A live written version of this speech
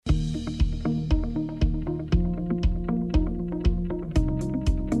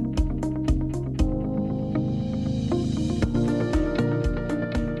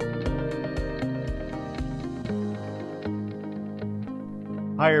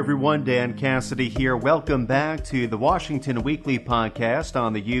Hi everyone, Dan Cassidy here. Welcome back to the Washington Weekly Podcast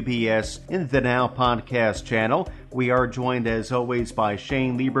on the UBS In the Now podcast channel. We are joined as always by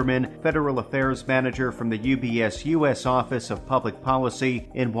Shane Lieberman, Federal Affairs Manager from the UBS U.S. Office of Public Policy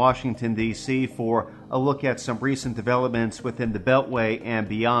in Washington, D.C. for a look at some recent developments within the Beltway and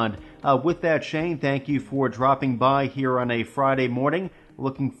beyond. With that, Shane, thank you for dropping by here on a Friday morning.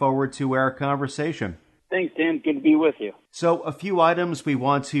 Looking forward to our conversation. Thanks, Dan. Good to be with you. So a few items we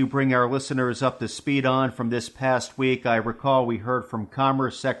want to bring our listeners up to speed on from this past week. I recall we heard from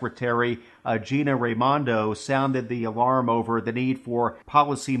Commerce Secretary Gina Raimondo sounded the alarm over the need for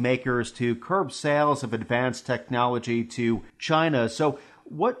policymakers to curb sales of advanced technology to China. So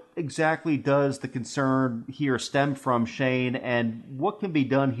what exactly does the concern here stem from, Shane, and what can be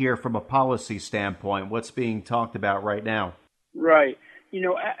done here from a policy standpoint? What's being talked about right now? Right.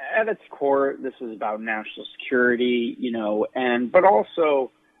 At its core, this is about national security, but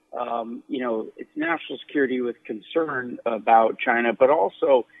also, it's national security with concern about China, but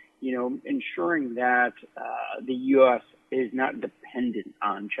also, ensuring that the U.S. is not dependent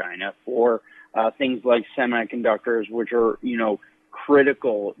on China for things like semiconductors, which are,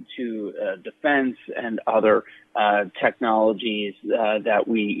 critical to defense and other technologies that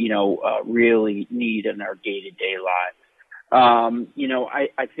we, really need in our day-to-day lives.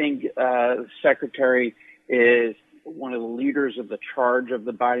 I think the Secretary is one of the leaders of the charge of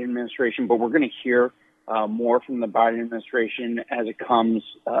the Biden administration, but we're going to hear more from the Biden administration as it comes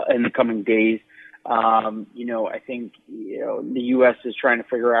in the coming days. I think, the U.S. is trying to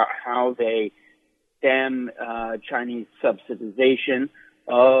figure out how they stem Chinese subsidization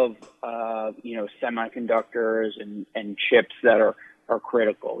of, semiconductors and chips that are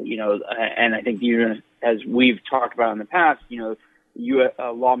critical, and I think, as we've talked about in the past,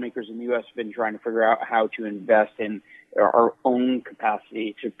 lawmakers in the U.S. have been trying to figure out how to invest in our own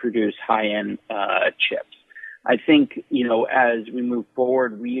capacity to produce high-end chips. I think, as we move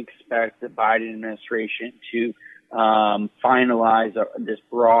forward, we expect the Biden administration to finalize this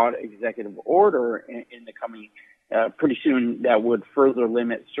broad executive order in the coming pretty soon that would further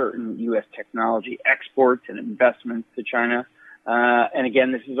limit certain U.S. technology exports and investments to China. And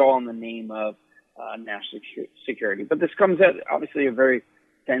again, this is all in the name of national security. But this comes at obviously a very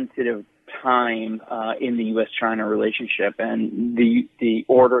sensitive time in the U.S.-China relationship, and the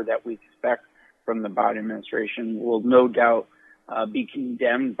order that we expect from the Biden administration will no doubt be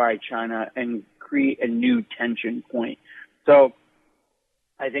condemned by China and create a new tension point. So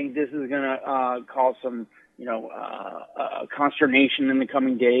I think this is going to cause some consternation in the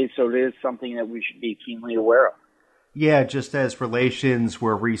coming days, so it is something that we should be keenly aware of. Yeah, just as relations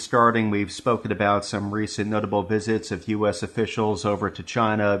were restarting, we've spoken about some recent notable visits of U.S. officials over to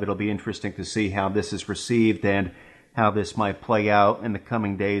China. It'll be interesting to see how this is received and how this might play out in the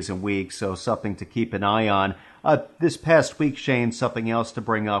coming days and weeks, so something to keep an eye on. This past week, Shane, something else to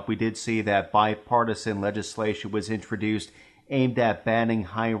bring up. We did see that bipartisan legislation was introduced aimed at banning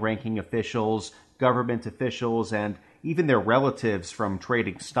high-ranking officials, government officials, and even their relatives from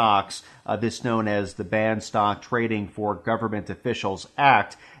trading stocks, this known as the Ban Stock Trading for Government Officials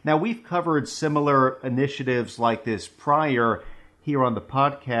Act. Now, we've covered similar initiatives like this prior here on the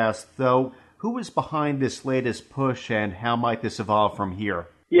podcast, though. Who is behind this latest push, and how might this evolve from here?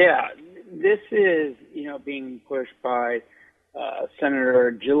 Yeah, this is, being pushed by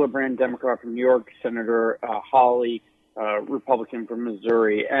Senator Gillibrand, Democrat from New York, Senator Hawley, Republican from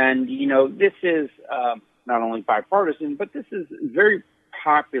Missouri. And, this is not only bipartisan, but this is very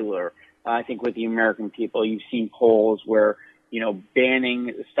popular, I think, with the American people. You've seen polls where,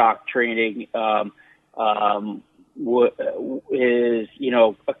 banning stock trading is,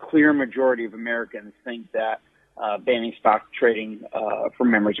 a clear majority of Americans think that banning stock trading for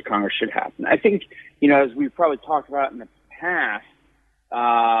members of Congress should happen. I think, as we've probably talked about in the past,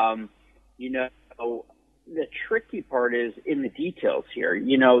 the tricky part is in the details here.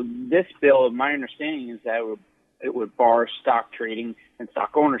 This bill, my understanding is that it would bar stock trading and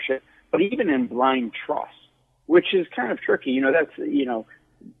stock ownership, but even in blind trust, which is kind of tricky. That's,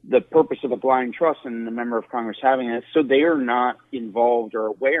 the purpose of a blind trust and the member of Congress having it, so they are not involved or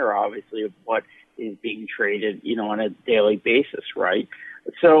aware, obviously, of what is being traded, on a daily basis, right?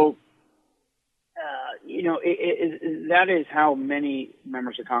 So, that is how many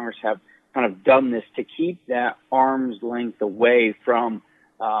members of Congress have kind of done this to keep that arm's length away from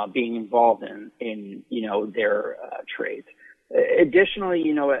being involved in their trades. Additionally,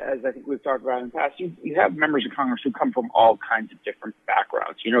 as I think we've talked about in the past, you have members of Congress who come from all kinds of different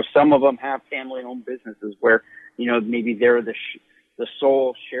backgrounds. Some of them have family-owned businesses where, maybe they're the the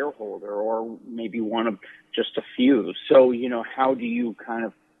sole shareholder or maybe one of just a few. So, how do you kind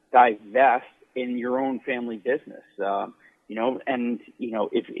of divest in your own family business?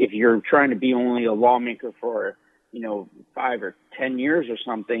 If you're trying to be only a lawmaker for, 5 or 10 years or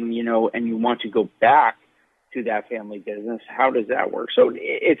something, and you want to go back to that family business, how does that work? So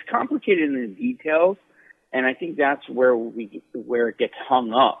it's complicated in the details, and I think that's where it gets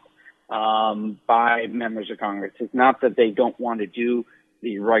hung up by members of Congress. It's not that they don't want to do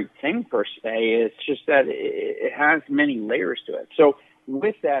the right thing per se. It's just that it has many layers to it. So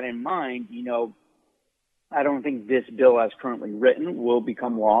with that in mind, I don't think this bill as currently written will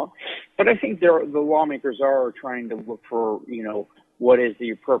become law, but I think the lawmakers are trying to look for, what is the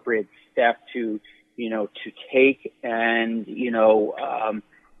appropriate step to take and,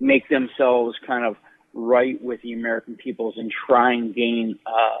 make themselves kind of right with the American peoples and try and gain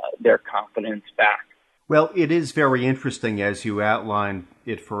their confidence back. Well, it is very interesting as you outlined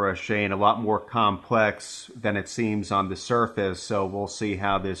it for us, Shane, a lot more complex than it seems on the surface. So we'll see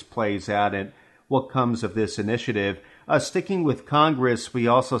how this plays out and what comes of this initiative. Sticking with Congress, we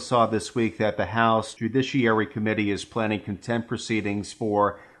also saw this week that the House Judiciary Committee is planning contempt proceedings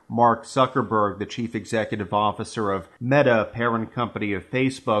for Mark Zuckerberg, the chief executive officer of Meta, parent company of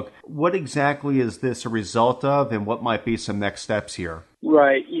Facebook. What exactly is this a result of, and what might be some next steps here?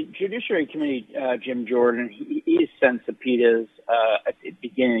 Right. Judiciary Committee, Jim Jordan, he sent subpoenas at the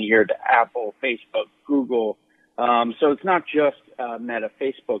beginning of the year to Apple, Facebook, Google. So it's not just Meta,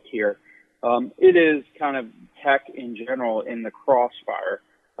 Facebook here. It is kind of tech in general in the crossfire.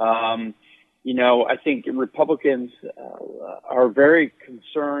 I think Republicans are very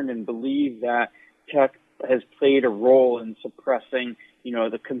concerned and believe that tech has played a role in suppressing,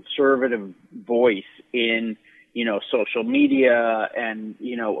 the conservative voice in, social media and,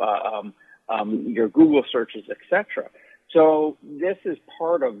 your Google searches, etc. So this is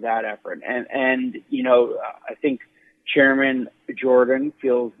part of that effort. And I think Chairman Jordan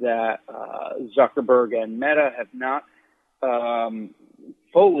feels that Zuckerberg and Meta have not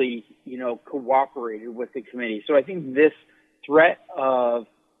fully, cooperated with the committee. So I think this threat of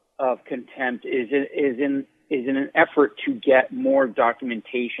contempt is in an effort to get more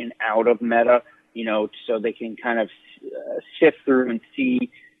documentation out of Meta, so they can kind of sift through and see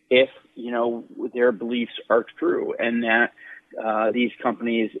if, their beliefs are true and that these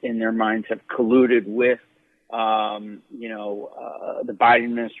companies in their minds have colluded with, the Biden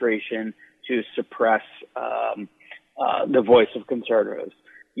administration to suppress the voice of conservatives.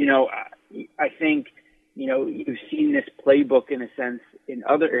 I think, you've seen this playbook in a sense in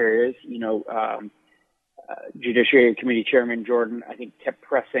other areas. Judiciary Committee Chairman Jordan, I think, kept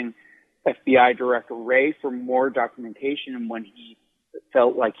pressing FBI Director Wray for more documentation, and when he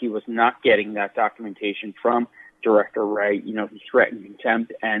felt like he was not getting that documentation from Director Wray, he threatened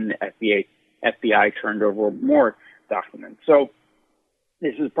contempt, and the FBI turned over more documents. So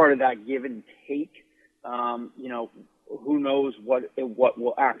this is part of that give and take. Who knows what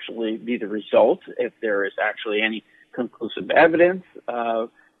will actually be the result, if there is actually any conclusive evidence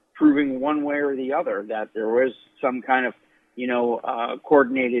proving one way or the other that there was some kind of,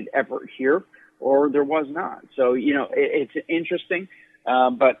 coordinated effort here, or there was not. So, it's interesting.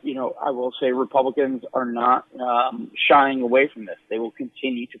 But, I will say Republicans are not shying away from this. They will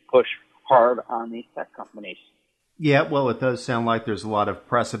continue to push hard on these tech companies. Yeah, well, it does sound like there's a lot of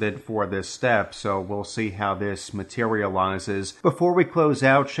precedent for this step, so we'll see how this materializes. Before we close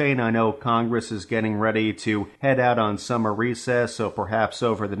out, Shane, I know Congress is getting ready to head out on summer recess, so perhaps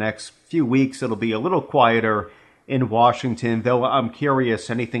over the next few weeks it'll be a little quieter in Washington, though I'm curious,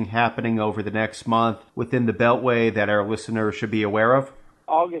 anything happening over the next month within the Beltway that our listeners should be aware of?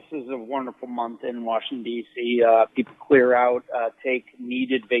 August is a wonderful month in Washington, D.C. People clear out, take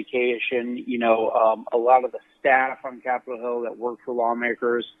needed vacation. A lot of the staff on Capitol Hill that work for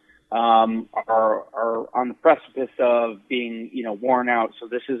lawmakers are on the precipice of being, worn out. So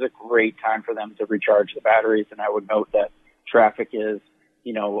this is a great time for them to recharge the batteries. And I would note that traffic is,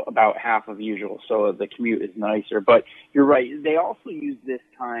 about half of usual. So the commute is nicer. But you're right. They also use this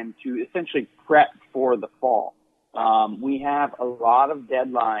time to essentially prep for the fall. We have a lot of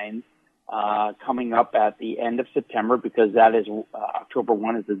deadlines coming up at the end of September because that is October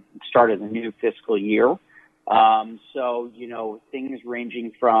 1 is the start of the new fiscal year. So, things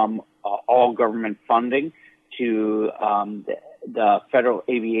ranging from all government funding to the Federal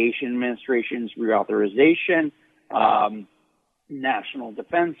Aviation Administration's reauthorization, national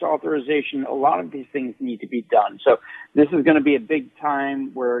defense authorization. A lot of these things need to be done. So this is going to be a big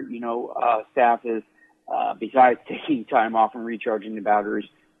time where, staff is, besides taking time off and recharging the batteries,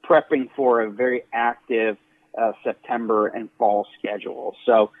 prepping for a very active September and fall schedule.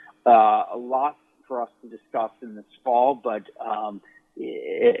 So a lot for us to discuss in this fall, but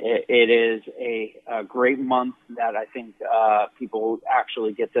it is a great month that I think people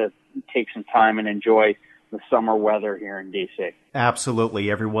actually get to take some time and enjoy the summer weather here in D.C. Absolutely.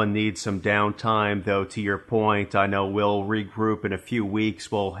 Everyone needs some downtime, though, to your point. I know we'll regroup in a few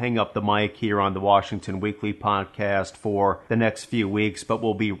weeks. We'll hang up the mic here on the Washington Weekly podcast for the next few weeks, but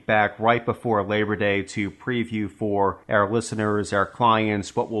we'll be back right before Labor Day to preview for our listeners, our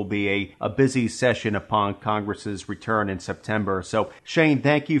clients, what will be a busy session upon Congress's return in September. So, Shane,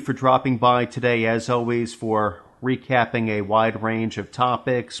 thank you for dropping by today, as always, for recapping a wide range of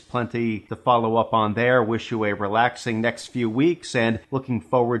topics, plenty to follow up on there. Wish you a relaxing next few weeks and looking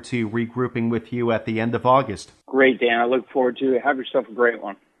forward to regrouping with you at the end of August. Great, Dan. I look forward to it. Have yourself a great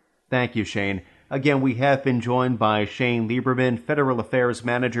one. Thank you, Shane. Again, we have been joined by Shane Lieberman, Federal Affairs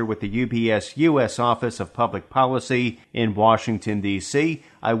Manager with the UBS U.S. Office of Public Policy in Washington, D.C.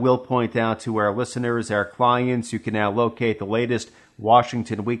 I will point out to our listeners, our clients, you can now locate the latest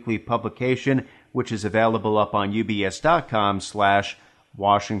Washington Weekly publication, which is available up on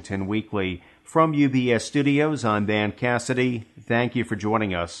ubs.com/Washington Weekly. From UBS Studios, I'm Dan Cassidy. Thank you for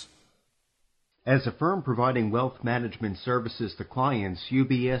joining us. As a firm providing wealth management services to clients,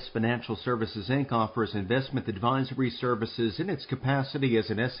 UBS Financial Services, Inc. offers investment advisory services in its capacity as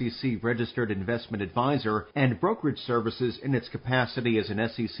an SEC-registered investment advisor and brokerage services in its capacity as an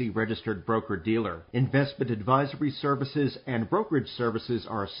SEC-registered broker-dealer. Investment advisory services and brokerage services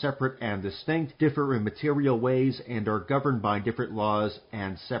are separate and distinct, differ in material ways, and are governed by different laws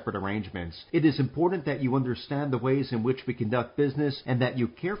and separate arrangements. It is important that you understand the ways in which we conduct business and that you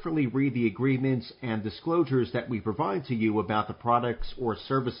carefully read the agreement and disclosures that we provide to you about the products or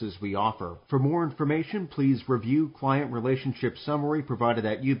services we offer. For more information, please review Client Relationship Summary provided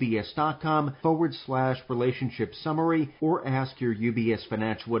at ubs.com/relationship summary or ask your UBS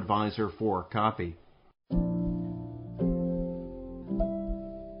financial advisor for a copy.